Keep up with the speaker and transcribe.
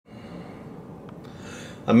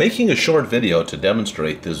I'm making a short video to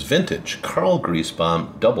demonstrate this vintage Karl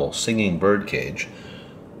Griesbaum double singing bird cage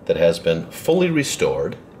that has been fully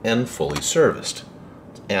restored and fully serviced.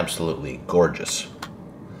 It's absolutely gorgeous.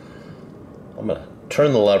 I'm going to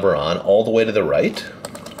turn the lever on all the way to the right.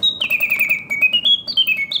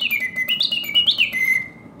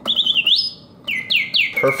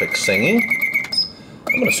 Perfect singing.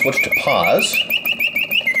 I'm going to switch to pause.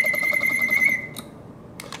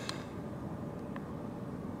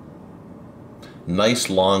 Nice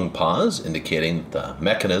long pause indicating that the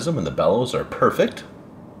mechanism and the bellows are perfect.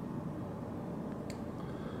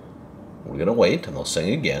 We're going to wait and they'll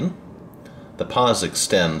sing again. The pause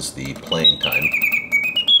extends the playing time.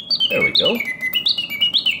 There we go.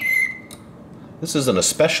 This is an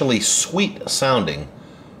especially sweet sounding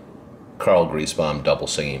Karl Griesbaum double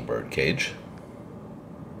singing bird cage.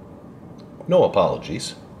 No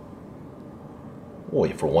apologies. We'll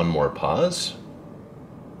wait for one more pause.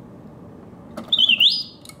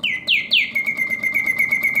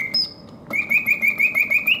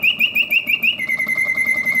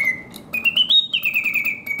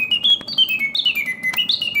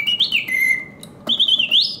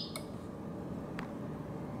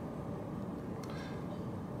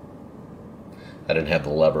 I didn't have the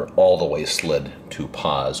lever all the way slid to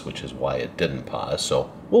pause, which is why it didn't pause,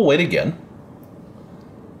 so we'll wait again.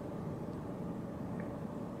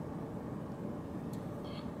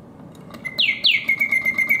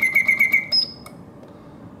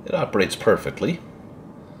 It operates perfectly.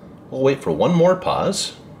 We'll wait for one more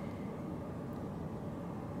pause.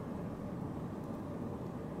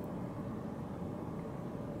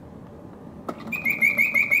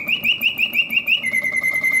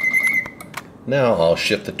 Now I'll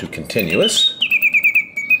shift it to continuous.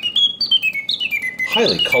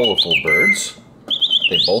 Highly colorful birds.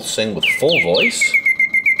 They both sing with full voice,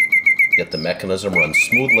 yet the mechanism runs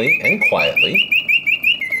smoothly and quietly.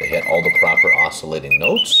 They hit all the proper oscillating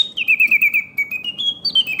notes.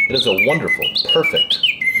 It is a wonderful, perfect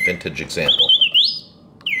vintage example.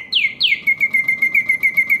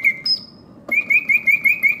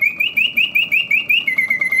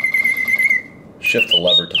 Shift the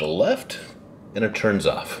lever to the left, and it turns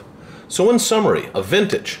off. So in summary, a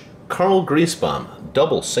vintage Karl Griesbaum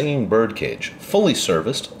double singing bird cage, fully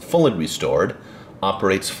serviced, fully restored,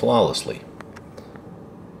 operates flawlessly.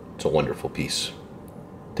 It's a wonderful piece.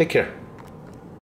 Take care.